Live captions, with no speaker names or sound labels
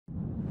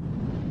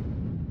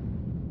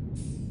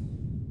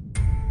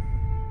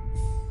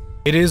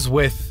It is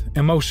with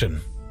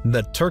emotion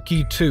that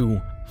Turkey too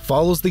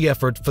follows the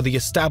effort for the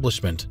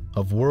establishment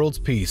of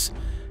world peace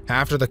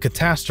after the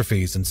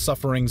catastrophes and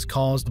sufferings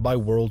caused by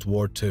World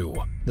War II.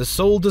 The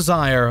sole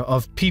desire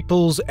of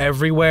peoples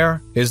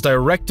everywhere is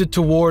directed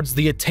towards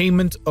the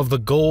attainment of the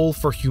goal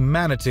for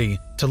humanity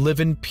to live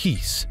in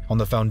peace on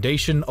the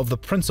foundation of the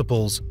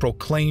principles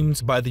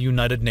proclaimed by the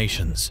United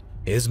Nations.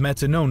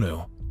 İsmet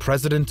İnönü,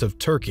 President of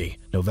Turkey,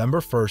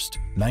 November 1st,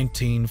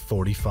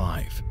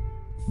 1945.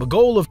 The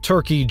goal of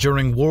Turkey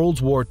during World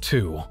War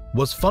II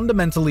was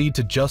fundamentally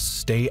to just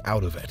stay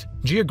out of it.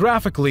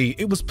 Geographically,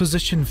 it was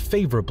positioned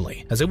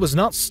favorably, as it was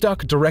not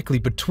stuck directly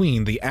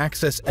between the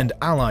Axis and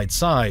Allied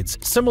sides,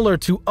 similar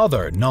to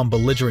other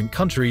non-belligerent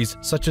countries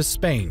such as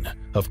Spain.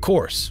 Of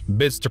course,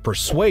 bids to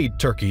persuade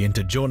Turkey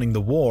into joining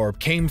the war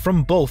came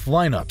from both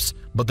lineups,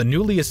 but the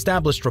newly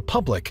established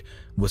republic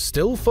was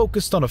still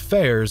focused on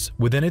affairs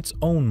within its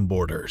own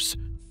borders.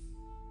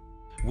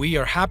 We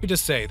are happy to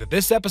say that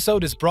this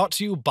episode is brought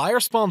to you by our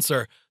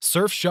sponsor,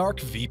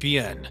 Surfshark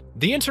VPN.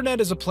 The internet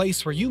is a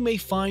place where you may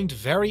find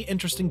very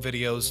interesting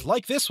videos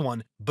like this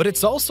one, but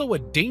it's also a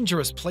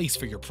dangerous place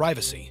for your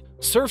privacy.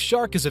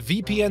 Surfshark is a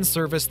VPN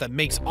service that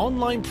makes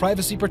online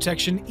privacy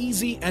protection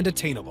easy and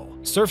attainable.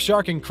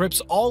 Surfshark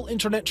encrypts all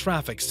internet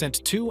traffic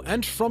sent to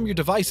and from your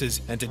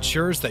devices and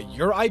ensures that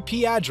your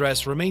IP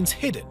address remains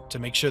hidden to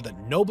make sure that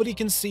nobody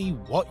can see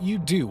what you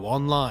do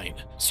online.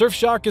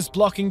 Surfshark is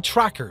blocking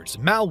trackers,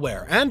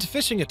 malware, and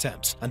phishing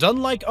attempts, and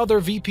unlike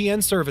other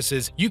VPN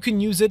services, you can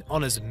use it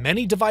on as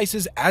many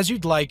devices as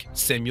you'd like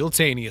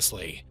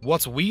simultaneously.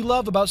 What we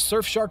love about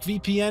Surfshark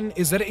VPN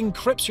is that it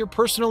encrypts your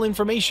personal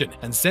information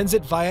and sends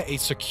it via a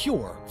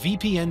secure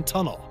VPN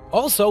tunnel.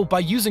 Also, by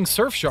using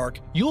Surfshark,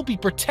 you'll be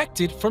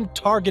protected from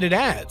targeted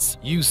ads.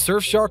 Use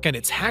Surfshark and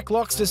its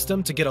HackLock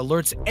system to get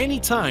alerts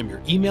anytime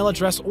your email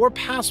address or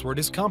password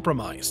is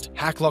compromised.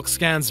 HackLock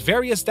scans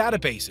various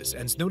databases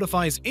and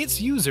notifies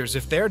its users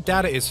if their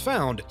data is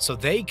found so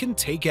they can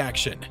take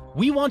action.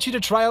 We want you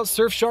to try out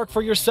Surfshark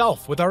for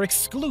yourself with our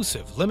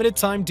exclusive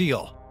limited-time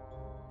deal.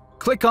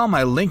 Click on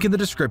my link in the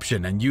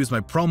description and use my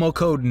promo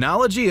code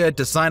Knowledgia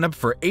to sign up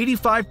for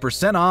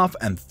 85% off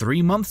and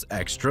 3 months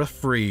extra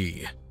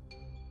free.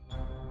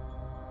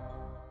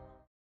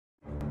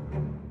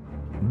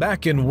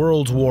 Back in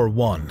World War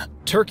I,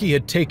 Turkey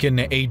had taken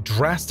a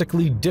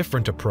drastically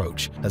different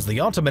approach as the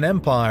Ottoman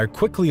Empire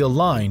quickly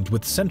aligned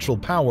with Central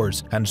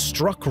Powers and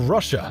struck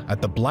Russia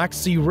at the Black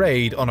Sea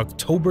raid on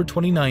October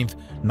 29,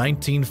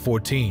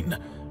 1914.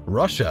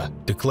 Russia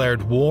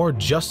declared war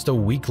just a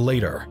week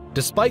later.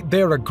 Despite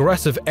their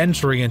aggressive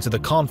entry into the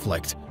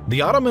conflict,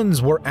 the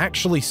Ottomans were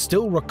actually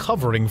still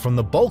recovering from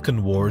the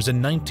Balkan Wars in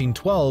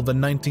 1912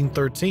 and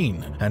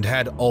 1913 and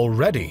had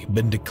already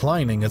been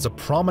declining as a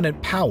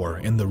prominent power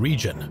in the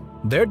region.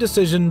 Their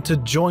decision to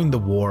join the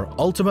war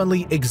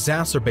ultimately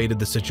exacerbated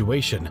the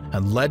situation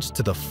and led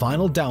to the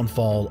final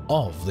downfall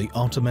of the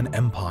Ottoman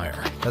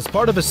Empire. As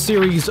part of a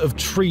series of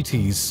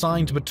treaties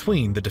signed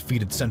between the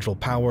defeated Central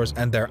Powers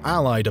and their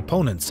allied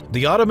opponents,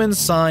 the Ottomans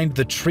signed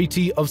the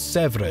Treaty of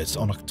Sèvres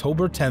on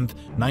October 10,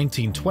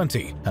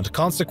 1920, and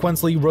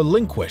consequently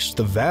relinquished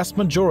the vast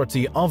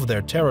majority of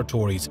their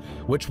territories,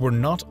 which were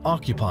not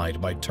occupied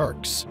by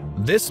Turks.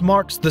 This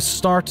marks the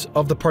start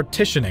of the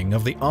partitioning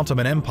of the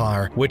Ottoman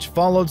Empire, which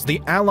followed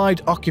the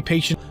Allied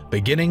occupation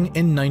beginning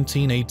in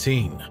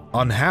 1918.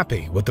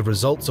 Unhappy with the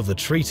results of the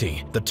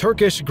treaty, the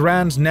Turkish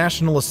Grand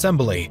National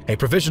Assembly, a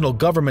provisional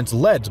government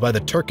led by the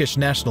Turkish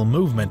National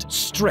Movement,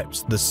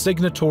 stripped the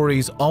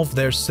signatories of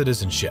their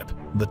citizenship.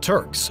 The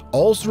Turks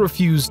also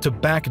refused to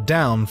back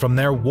down from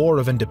their war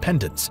of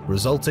independence,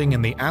 resulting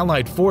in the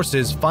Allied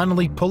forces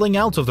finally pulling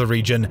out of the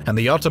region and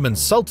the Ottoman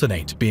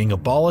Sultanate being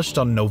abolished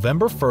on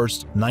November 1,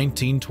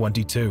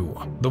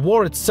 1922. The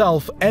war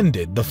itself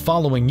ended the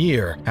following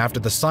year after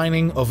the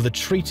signing of the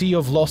Treaty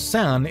of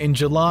Lausanne in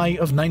July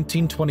of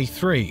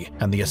 1923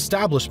 and the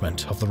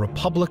establishment of the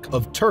Republic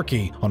of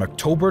Turkey on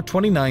October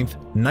 29,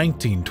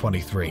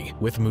 1923,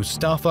 with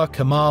Mustafa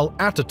Kemal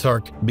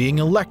Atatürk being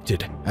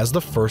elected as the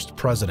first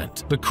president.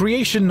 The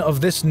creation of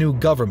this new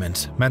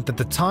government meant that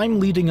the time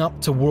leading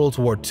up to World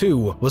War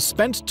II was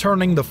spent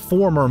turning the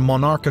former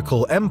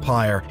monarchical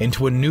empire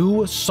into a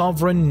new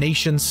sovereign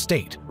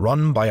nation-state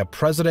run by a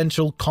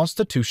presidential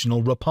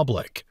constitutional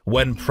republic.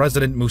 When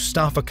President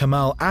Mustafa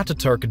Kemal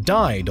Atatürk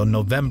died on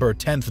November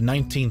 10,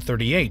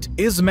 1938,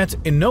 İsmet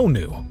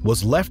İnönü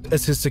was left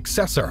as his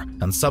successor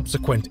and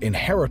subsequent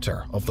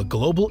inheritor of the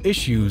global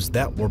issues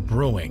that were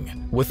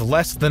brewing. With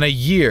less than a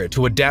year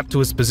to adapt to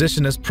his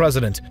position as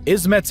president,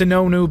 İsmet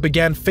İnönü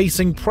began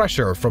facing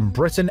pressure from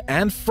Britain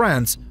and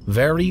France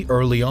very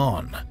early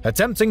on.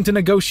 Attempting to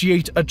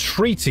negotiate a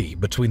treaty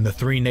between the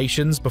three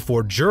nations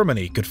before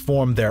Germany could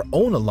form their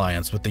own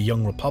alliance with the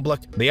young republic,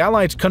 the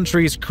Allied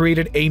countries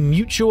created a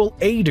mutual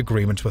aid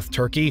agreement with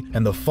Turkey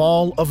in the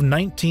fall of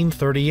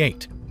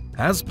 1938.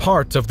 As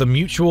part of the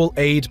Mutual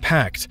Aid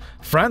Pact,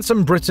 France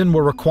and Britain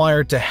were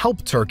required to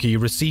help Turkey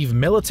receive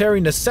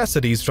military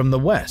necessities from the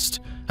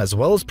West. as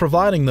well as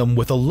providing them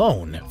with a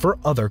loan for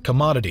other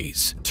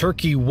commodities.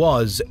 Turkey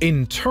was,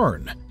 in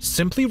turn,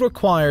 simply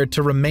required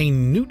to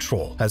remain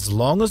neutral as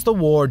long as the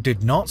war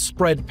did not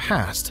spread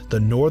past the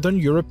northern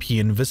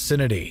European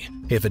vicinity.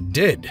 If it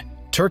did,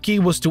 Turkey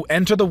was to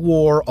enter the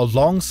war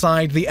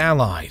alongside the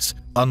Allies,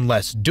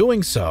 unless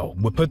doing so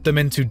would put them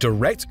into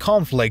direct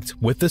conflict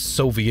with the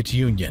Soviet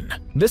Union.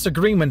 This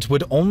agreement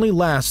would only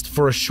last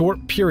for a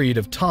short period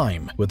of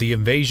time, with the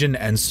invasion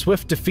and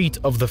swift defeat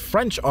of the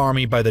French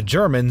army by the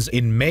Germans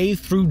in May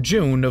through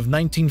June of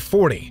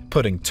 1940,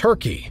 putting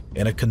Turkey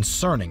in a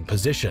concerning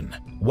position.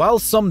 While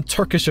some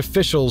Turkish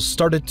officials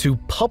started to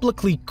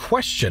publicly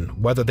question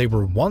whether they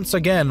were once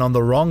again on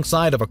the wrong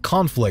side of a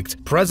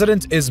conflict,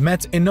 President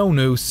İsmet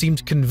İnönü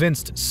seemed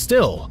convinced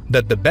still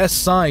that the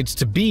best side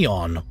to be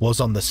on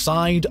was on the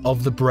side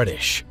of the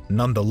British.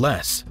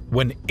 Nonetheless,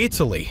 when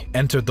Italy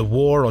entered the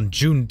war on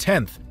June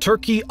 10th,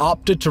 Turkey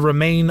opted to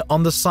remain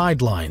on the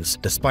sidelines,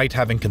 despite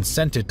having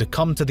consented to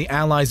come to the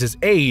Allies'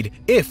 aid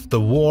if the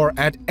war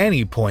at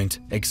any point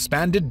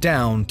expanded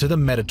down to the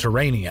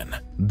Mediterranean.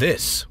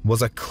 This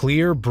was a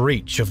clear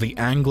breach of the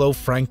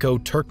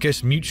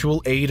Anglo-Franco-Turkish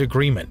Mutual Aid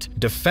Agreement,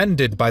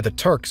 defended by the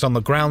Turks on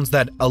the grounds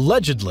that,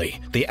 allegedly,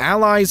 the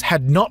Allies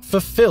had not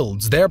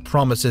fulfilled their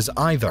promises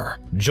either.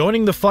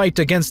 Joining the fight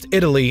against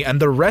Italy and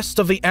the rest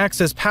of the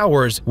Axis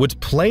powers would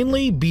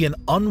plainly be an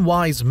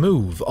unwise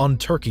move on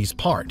Turkey's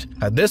part.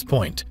 At this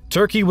point,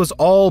 Turkey was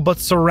all but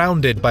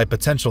surrounded by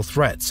potential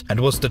threats and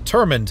was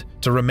determined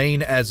to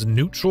remain as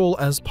neutral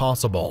as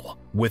possible.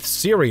 With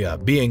Syria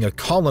being a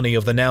colony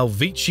of the now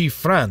Vichy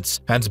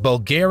France and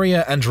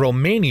Bulgaria and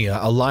Romania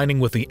aligning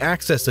with the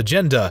Axis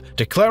agenda,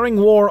 declaring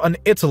war on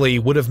Italy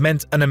would have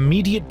meant an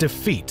immediate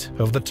defeat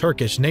of the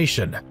Turkish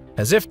nation.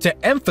 As if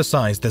to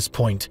emphasize this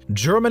point,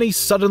 Germany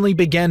suddenly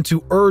began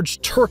to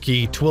urge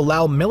Turkey to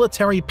allow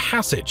military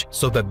passage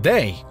so that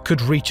they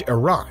could reach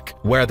Iraq,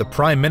 where the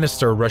Prime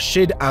Minister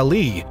Rashid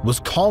Ali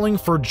was calling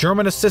for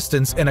German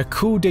assistance in a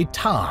coup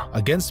d'etat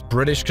against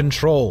British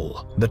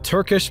control. The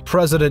Turkish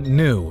president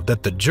knew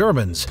that the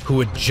Germans, who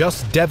had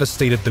just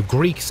devastated the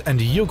Greeks and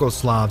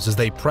Yugoslavs as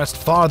they pressed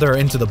farther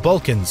into the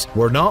Balkans,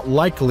 were not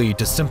likely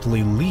to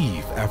simply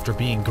leave after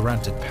being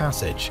granted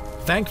passage.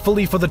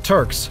 Thankfully for the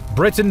Turks,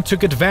 Britain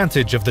took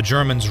advantage of the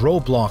Germans'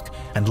 roadblock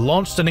and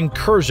launched an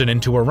incursion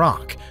into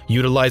Iraq,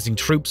 utilizing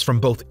troops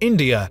from both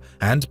India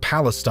and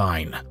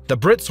Palestine. The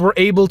Brits were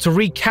able to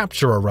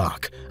recapture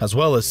Iraq, as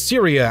well as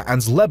Syria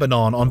and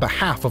Lebanon on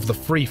behalf of the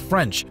Free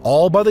French,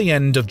 all by the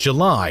end of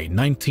July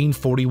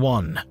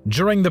 1941.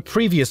 During the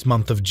previous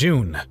month of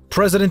June,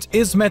 President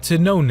İsmet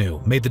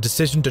İnönü made the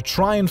decision to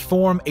try and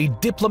form a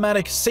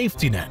diplomatic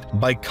safety net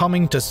by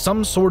coming to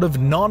some sort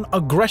of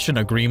non-aggression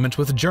agreement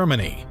with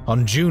Germany.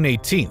 On June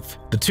 18th,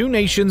 the two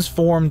nations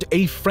formed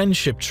a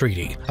friendship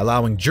treaty,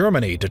 allowing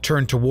Germany to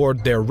turn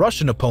toward their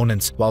Russian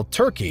opponents while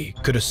Turkey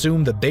could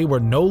assume that they were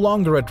no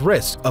longer at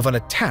risk of an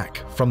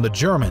attack from the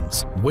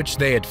Germans, which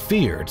they had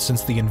feared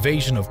since the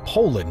invasion of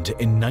Poland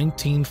in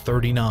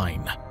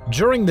 1939.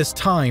 During this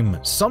time,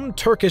 some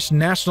Turkish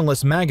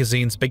nationalist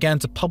magazines began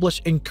to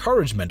publish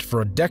encouragement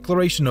for a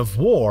declaration of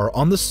war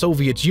on the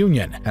Soviet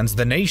Union, and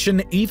the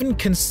nation even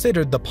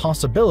considered the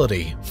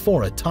possibility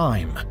for a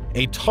time.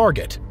 A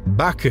target,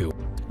 Baku,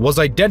 was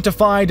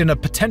identified in a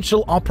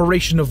potential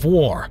operation of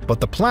war, but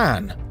the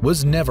plan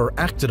was never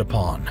acted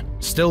upon.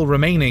 Still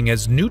remaining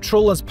as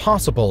neutral as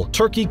possible,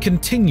 Turkey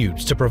continued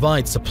to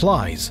provide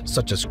supplies,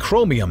 such as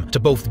chromium, to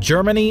both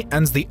Germany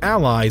and the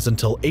Allies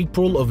until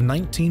April of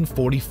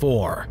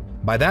 1944.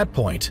 By that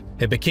point,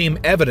 it became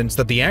evident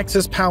that the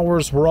Axis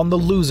powers were on the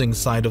losing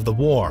side of the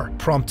war,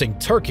 prompting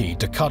Turkey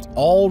to cut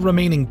all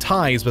remaining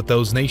ties with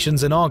those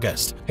nations in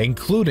August,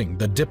 including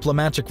the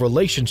diplomatic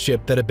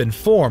relationship that had been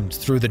formed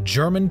through the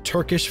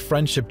German-Turkish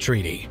Friendship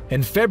Treaty.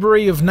 In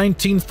February of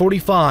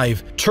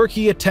 1945,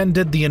 Turkey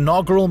attended the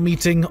inaugural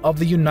meeting of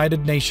the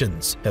United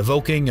Nations,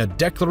 evoking a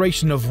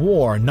declaration of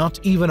war not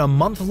even a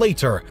month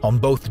later on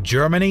both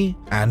Germany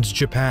and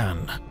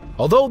Japan.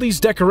 Although these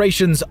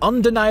decorations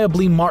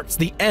undeniably marked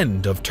the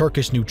end of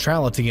Turkish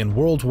neutrality in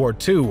World War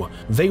II,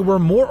 they were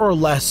more or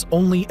less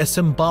only a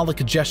symbolic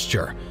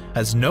gesture,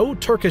 as no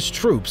Turkish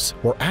troops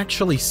were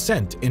actually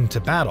sent into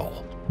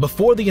battle.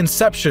 Before the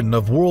inception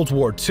of World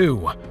War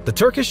II, the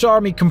Turkish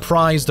army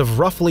comprised of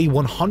roughly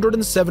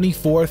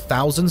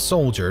 174,000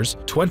 soldiers,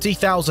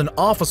 20,000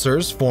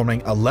 officers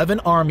forming 11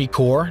 army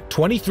corps,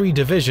 23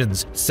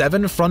 divisions,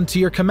 7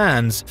 frontier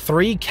commands,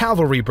 3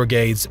 cavalry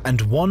brigades,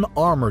 and 1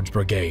 armored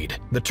brigade.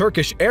 The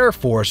Turkish Air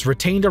Force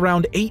retained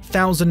around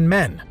 8,000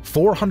 men,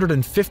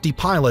 450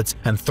 pilots,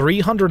 and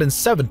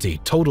 370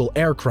 total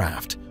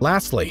aircraft.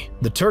 Lastly,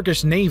 the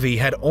Turkish Navy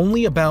had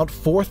only about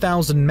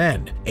 4,000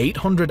 men,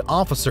 800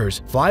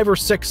 officers, 5 or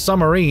 6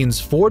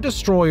 submarines, 4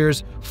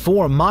 destroyers,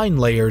 4 mine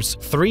layers,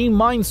 3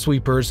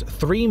 minesweepers,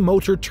 3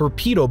 motor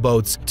torpedo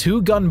boats,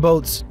 2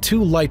 gunboats,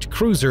 2 light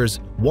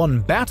cruisers,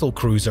 1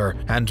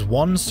 battlecruiser, and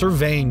 1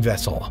 surveying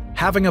vessel.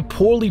 Having a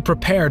poorly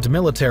prepared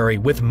military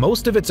with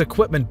most of its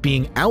equipment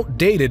being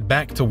outdated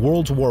back to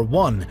World War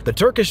I, the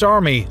Turkish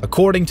army,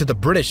 according to the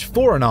British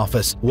Foreign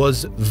Office,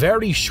 was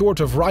very short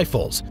of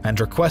rifles and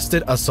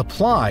requested a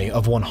supply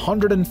of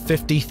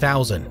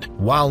 150,000.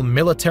 While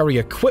military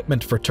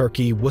equipment for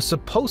Turkey was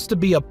supposed to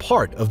be a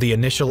part of the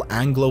initial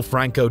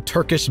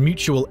Anglo-Franco-Turkish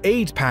Mutual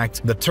Aid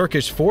Pact, the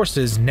Turkish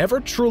forces never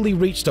truly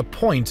reached a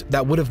point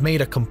that would have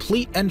made a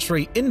complete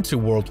entry into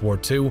World War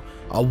II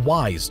a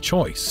wise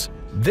choice.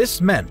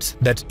 This meant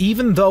that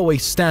even though a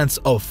stance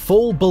of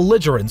full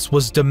belligerence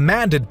was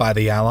demanded by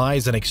the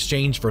Allies in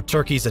exchange for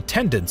Turkey's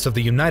attendance of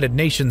the United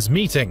Nations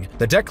meeting,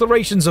 the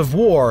declarations of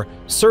war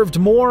served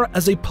more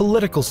as a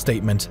political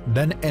statement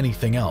than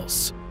anything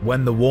else.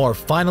 When the war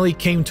finally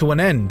came to an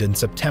end in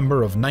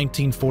September of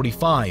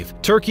 1945,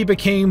 Turkey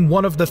became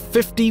one of the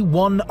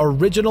 51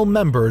 original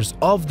members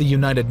of the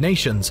United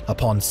Nations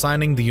upon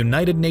signing the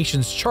United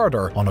Nations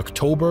Charter on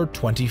October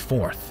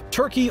 24th.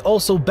 Turkey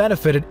also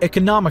benefited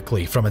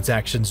economically from its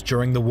actions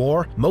during the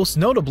war, most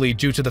notably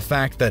due to the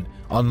fact that,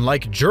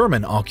 unlike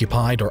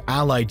German-occupied or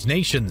Allied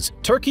nations,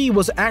 Turkey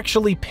was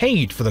actually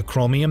paid for the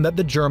chromium that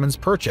the Germans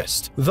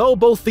purchased. Though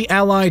both the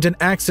Allied and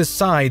Axis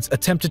sides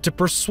attempted to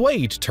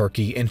persuade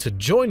Turkey into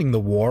joining the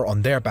war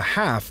on their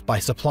behalf by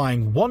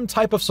supplying one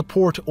type of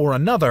support or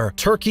another,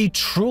 Turkey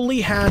truly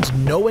had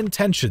no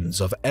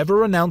intentions of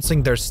ever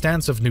announcing their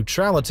stance of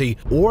neutrality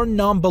or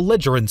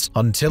non-belligerence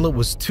until it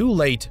was too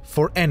late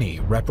for any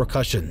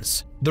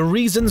repercussions. The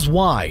reasons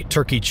why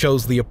Turkey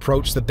chose the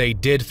approach that they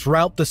did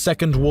throughout the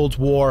Second World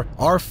War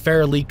are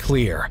fairly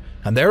clear,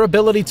 and their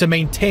ability to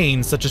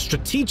maintain such a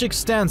strategic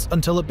stance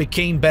until it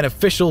became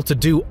beneficial to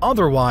do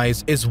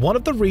otherwise is one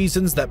of the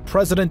reasons that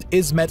President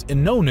İsmet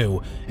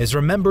İnönü is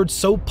remembered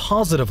so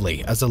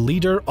positively as a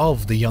leader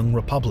of the young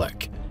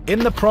republic. In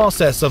the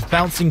process of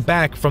bouncing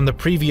back from the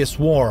previous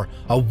war,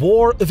 a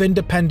war of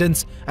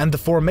independence, and the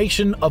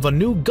formation of a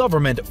new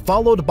government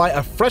followed by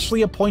a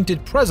freshly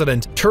appointed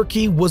president,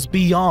 Turkey was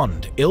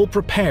beyond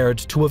ill-prepared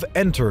to have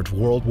entered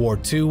World War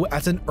II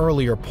at an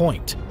earlier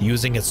point.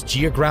 Using its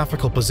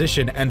geographical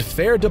position and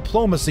fair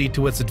diplomacy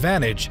to its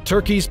advantage,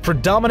 Turkey's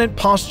predominant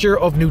posture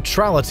of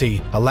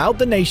neutrality allowed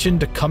the nation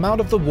to come out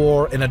of the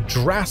war in a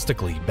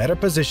drastically better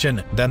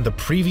position than the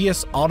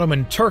previous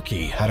Ottoman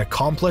Turkey had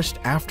accomplished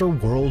after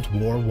World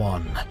War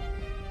I.